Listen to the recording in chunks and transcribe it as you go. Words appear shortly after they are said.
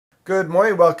Good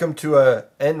morning. Welcome to a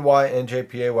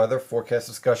NYNJPA weather forecast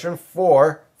discussion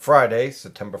for Friday,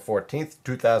 September 14th,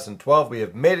 2012. We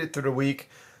have made it through the week.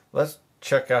 Let's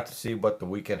check out to see what the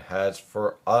weekend has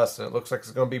for us. And it looks like it's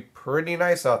going to be pretty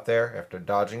nice out there after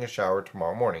dodging a shower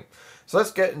tomorrow morning. So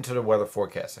let's get into the weather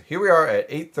forecast. Here we are at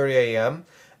 8:30 a.m.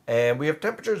 and we have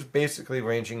temperatures basically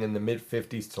ranging in the mid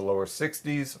 50s to lower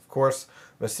 60s. Of course,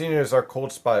 Messina is our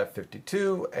cold spot at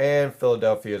 52 and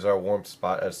Philadelphia is our warm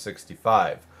spot at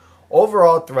 65.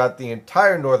 Overall, throughout the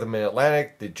entire northern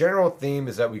mid-Atlantic, the general theme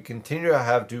is that we continue to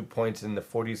have dew points in the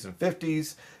 40s and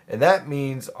 50s, and that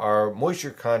means our moisture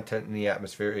content in the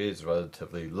atmosphere is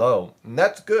relatively low. And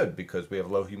that's good because we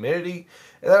have low humidity,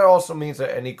 and that also means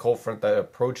that any cold front that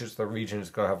approaches the region is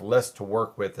going to have less to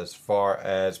work with as far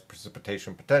as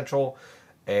precipitation potential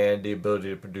and the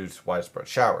ability to produce widespread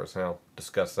showers. And I'll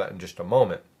discuss that in just a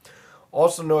moment.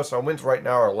 Also notice our winds right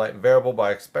now are light and variable, but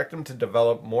I expect them to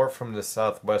develop more from the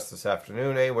southwest this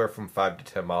afternoon, anywhere from 5 to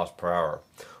 10 miles per hour.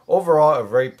 Overall, a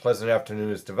very pleasant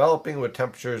afternoon is developing with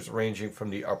temperatures ranging from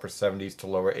the upper 70s to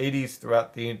lower 80s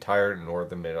throughout the entire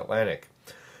northern mid-Atlantic.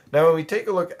 Now when we take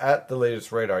a look at the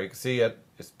latest radar, you can see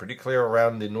it's pretty clear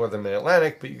around the northern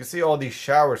mid-Atlantic, but you can see all these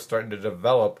showers starting to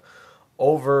develop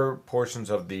over portions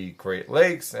of the Great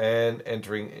Lakes and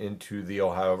entering into the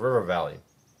Ohio River Valley.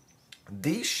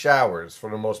 These showers, for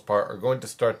the most part, are going to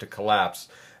start to collapse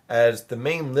as the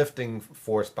main lifting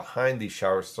force behind these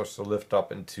showers starts to lift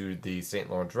up into the St.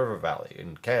 Lawrence River Valley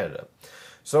in Canada.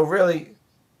 So really,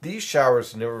 these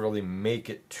showers never really make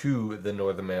it to the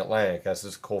northern mid-Atlantic as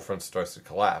this cold front starts to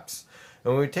collapse.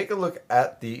 And when we take a look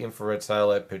at the infrared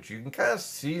satellite picture, you can kind of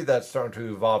see that starting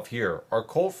to evolve here. Our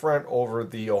cold front over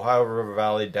the Ohio River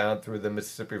Valley down through the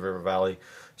Mississippi River Valley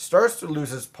starts to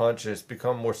lose its punch, and it's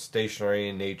become more stationary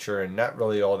in nature and not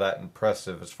really all that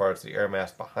impressive as far as the air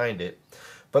mass behind it.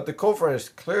 But the cold front is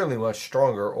clearly much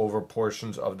stronger over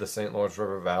portions of the St. Lawrence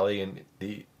River Valley and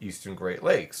the eastern Great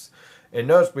Lakes. And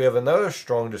notice we have another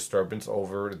strong disturbance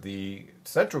over the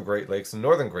central Great Lakes and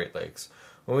northern Great Lakes.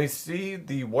 When we see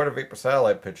the water vapor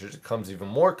satellite pictures, it becomes even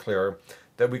more clear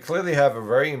that we clearly have a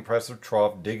very impressive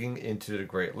trough digging into the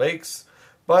Great Lakes,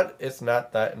 but it's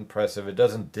not that impressive. It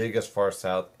doesn't dig as far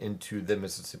south into the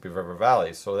Mississippi River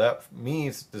Valley. So that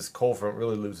means this cold front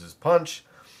really loses punch.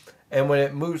 And when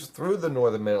it moves through the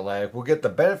northern mid-Atlantic, we'll get the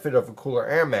benefit of a cooler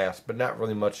air mass, but not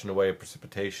really much in the way of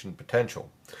precipitation potential.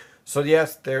 So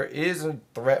yes, there is a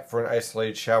threat for an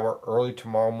isolated shower early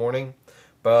tomorrow morning,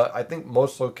 but I think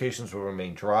most locations will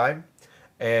remain dry.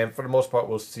 And for the most part,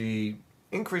 we'll see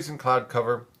increasing cloud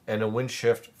cover and a wind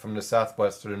shift from the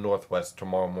southwest to the northwest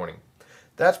tomorrow morning.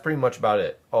 That's pretty much about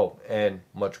it. Oh, and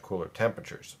much cooler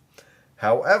temperatures.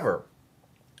 However,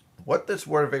 what this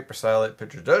water vapor satellite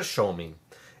picture does show me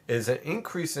is an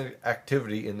increase in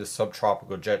activity in the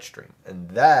subtropical jet stream. And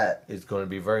that is going to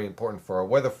be very important for our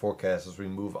weather forecast as we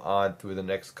move on through the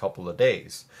next couple of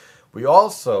days. We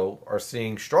also are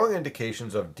seeing strong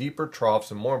indications of deeper troughs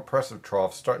and more impressive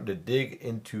troughs starting to dig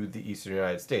into the eastern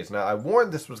United States. Now, I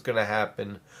warned this was going to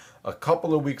happen a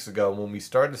couple of weeks ago when we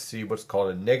started to see what's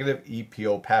called a negative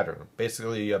EPO pattern,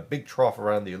 basically a big trough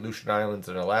around the Aleutian Islands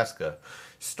in Alaska,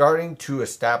 starting to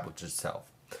establish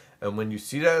itself. And when you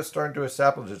see that it's starting to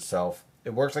establish itself,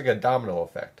 it works like a domino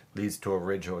effect. It leads to a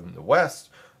ridge in the west,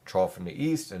 trough in the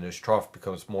east, and this trough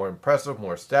becomes more impressive,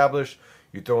 more established.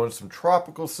 You throw in some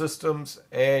tropical systems,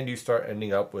 and you start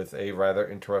ending up with a rather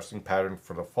interesting pattern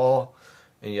for the fall,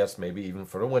 and yes, maybe even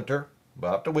for the winter.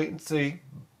 We'll have to wait and see,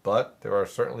 but there are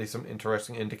certainly some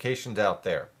interesting indications out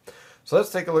there. So let's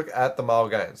take a look at the model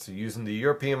guidance. So using the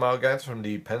European model guidance from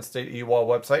the Penn State EWOL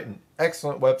website, an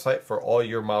excellent website for all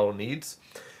your model needs.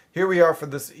 Here we are for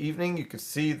this evening. You can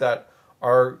see that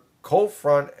our cold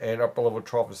front and upper level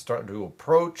trough is starting to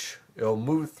approach. It'll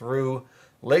move through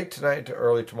late tonight to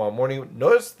early tomorrow morning.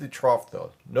 Notice the trough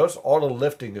though. Notice all the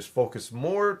lifting is focused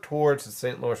more towards the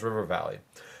St. Lawrence River Valley.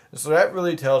 And so that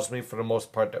really tells me for the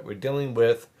most part that we're dealing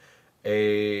with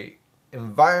a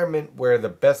environment where the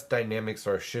best dynamics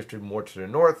are shifted more to the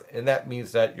north, and that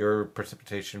means that your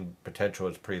precipitation potential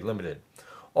is pretty limited.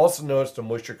 Also notice the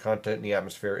moisture content in the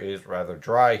atmosphere is rather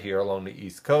dry here along the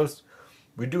east coast.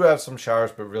 We do have some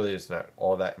showers, but really it's not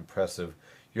all that impressive.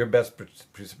 Your best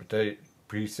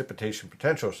precipitation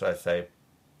potential, should I say,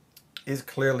 is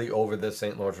clearly over the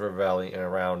St. Lawrence River Valley and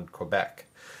around Quebec.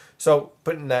 So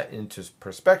putting that into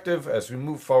perspective, as we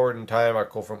move forward in time, our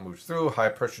cold front moves through, high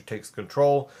pressure takes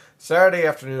control. Saturday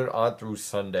afternoon on through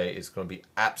Sunday is going to be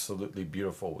absolutely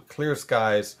beautiful with clear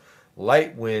skies,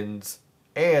 light winds,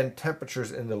 and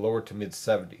temperatures in the lower to mid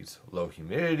 70s. Low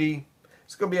humidity.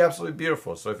 It's going to be absolutely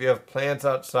beautiful. So if you have plans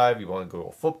outside, you want to go to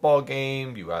a football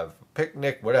game, you have a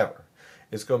picnic, whatever,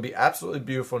 It's going to be absolutely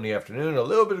beautiful in the afternoon, a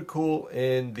little bit of cool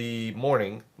in the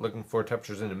morning, looking for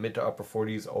temperatures in the mid to upper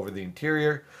 40s over the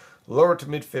interior, lower to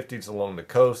mid 50s along the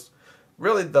coast.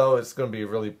 Really, though, it's going to be a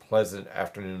really pleasant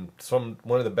afternoon,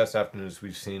 one of the best afternoons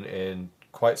we've seen in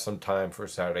quite some time for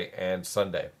Saturday and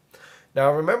Sunday.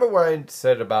 Now, remember what I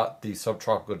said about the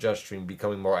subtropical jet stream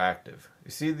becoming more active.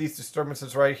 You see these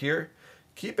disturbances right here?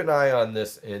 Keep an eye on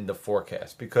this in the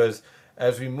forecast, because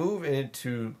as we move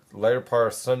into the later part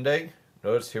of Sunday,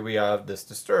 notice here we have this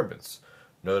disturbance.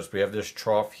 Notice we have this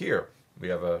trough here. We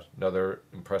have another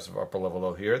impressive upper level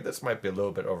low here. This might be a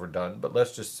little bit overdone, but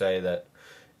let's just say that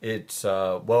it's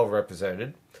well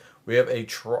represented. We have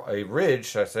a ridge,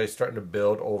 should I say, starting to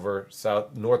build over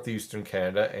northeastern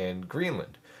Canada and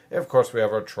Greenland. And of course, we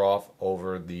have our trough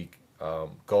over the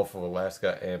Gulf of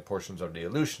Alaska and portions of the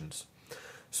Aleutians.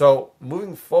 So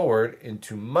moving forward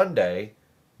into Monday,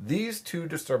 these two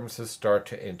disturbances start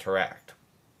to interact.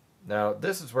 Now,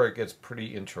 this is where it gets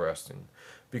pretty interesting,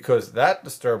 because that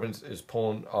disturbance is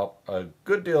pulling up a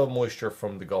good deal of moisture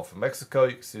from the Gulf of Mexico.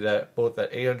 You can see that both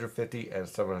at 850 and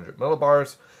 700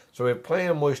 millibars. So we have plenty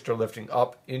of moisture lifting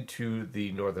up into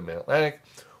the northern Atlantic.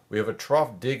 We have a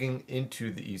trough digging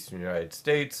into the eastern United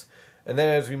States. And then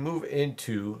as we move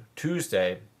into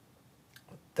Tuesday,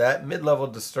 that mid-level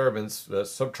disturbance, the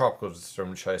subtropical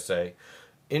disturbance, should I say,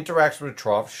 interacts with a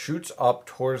trough, shoots up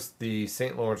towards the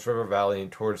St. Lawrence River Valley and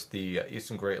towards the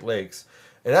eastern Great Lakes.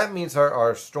 And that means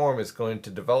our storm is going to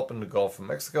develop in the Gulf of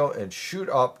Mexico and shoot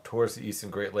up towards the eastern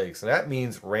Great Lakes. And that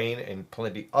means rain and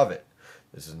plenty of it.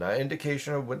 This is not an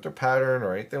indication of winter pattern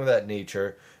or anything of that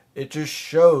nature. It just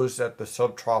shows that the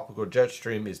subtropical jet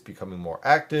stream is becoming more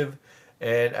active.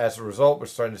 And as a result, we're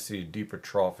starting to see a deeper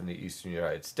trough in the eastern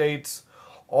United States.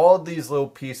 All of these little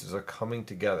pieces are coming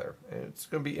together. And it's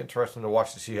going to be interesting to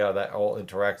watch to see how that all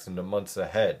interacts in the months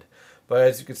ahead. But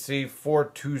as you can see, for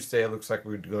Tuesday, it looks like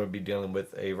we're going to be dealing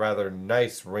with a rather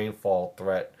nice rainfall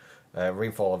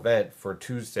rainfall event for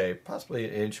Tuesday. Possibly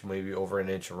an inch, maybe over an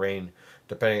inch of rain,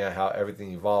 depending on how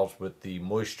everything evolves with the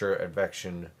moisture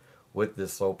advection with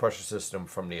this low pressure system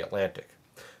from the Atlantic.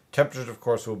 Temperatures, of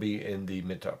course, will be in the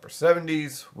mid to upper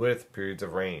 70s with periods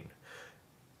of rain.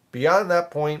 Beyond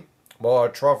that point, while our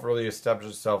trough really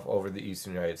establishes itself over the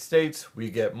eastern United States, we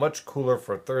get much cooler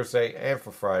for Thursday and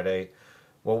for Friday.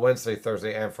 Well, Wednesday,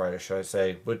 Thursday, and Friday, should I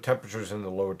say, with temperatures in the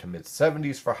lower to mid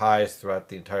 70s for highs throughout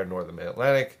the entire northern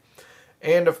Atlantic.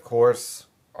 And, of course,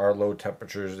 our low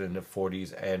temperatures in the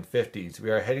 40s and 50s. We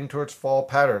are heading towards fall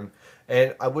pattern,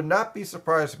 and I would not be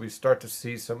surprised if we start to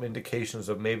see some indications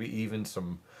of maybe even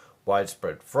some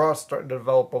widespread frost starting to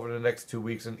develop over the next 2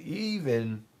 weeks, and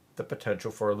even the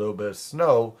potential for a little bit of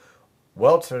snow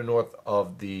well to the north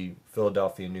of the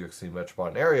Philadelphia and New York City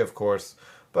metropolitan area, of course,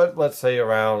 but let's say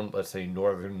around,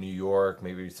 northern New York,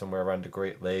 maybe somewhere around the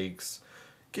Great Lakes.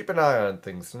 Keep an eye on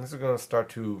things. Things are going to start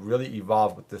to really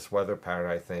evolve with this weather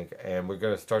pattern, I think, and we're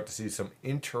going to start to see some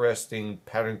interesting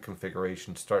pattern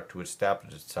configuration start to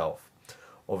establish itself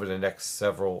over the next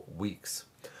several weeks.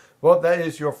 Well, that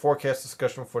is your forecast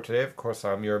discussion for today. Of course,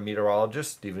 I'm your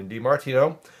meteorologist, Stephen D.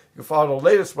 Martino. You can follow the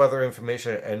latest weather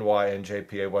information at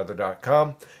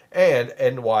nynjpaweather.com and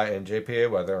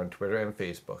nynjpaweather on Twitter and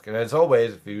Facebook. And as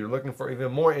always, if you're looking for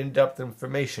even more in-depth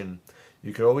information,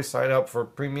 you can always sign up for a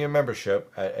premium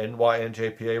membership at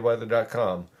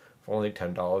nynjpaweather.com for only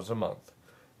 $10 a month.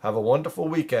 Have a wonderful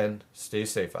weekend. Stay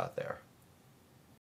safe out there.